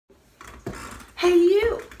Hey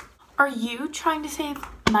you! Are you trying to save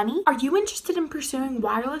money? Are you interested in pursuing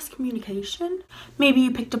wireless communication? Maybe you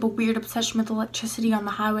picked up a weird obsession with electricity on the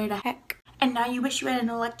highway to heck, and now you wish you had an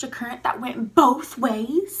electric current that went both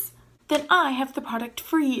ways? Then I have the product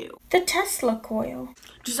for you. The Tesla Coil.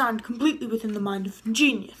 Designed completely within the mind of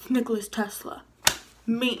genius Nikola Tesla.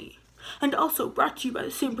 Me. And also brought to you by the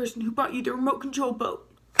same person who brought you the remote control boat.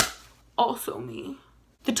 Also me.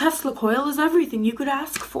 The Tesla Coil is everything you could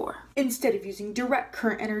ask for. Instead of using direct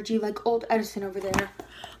current energy like old Edison over there,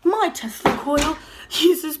 my Tesla Coil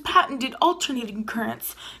uses patented alternating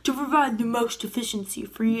currents to provide the most efficiency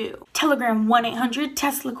for you. Telegram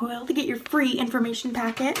 1-800-TESLA-COIL to get your free information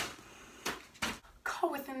packet.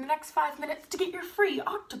 Call within the next 5 minutes to get your free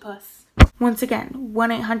octopus. Once again,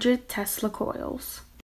 1-800-TESLA-COILs.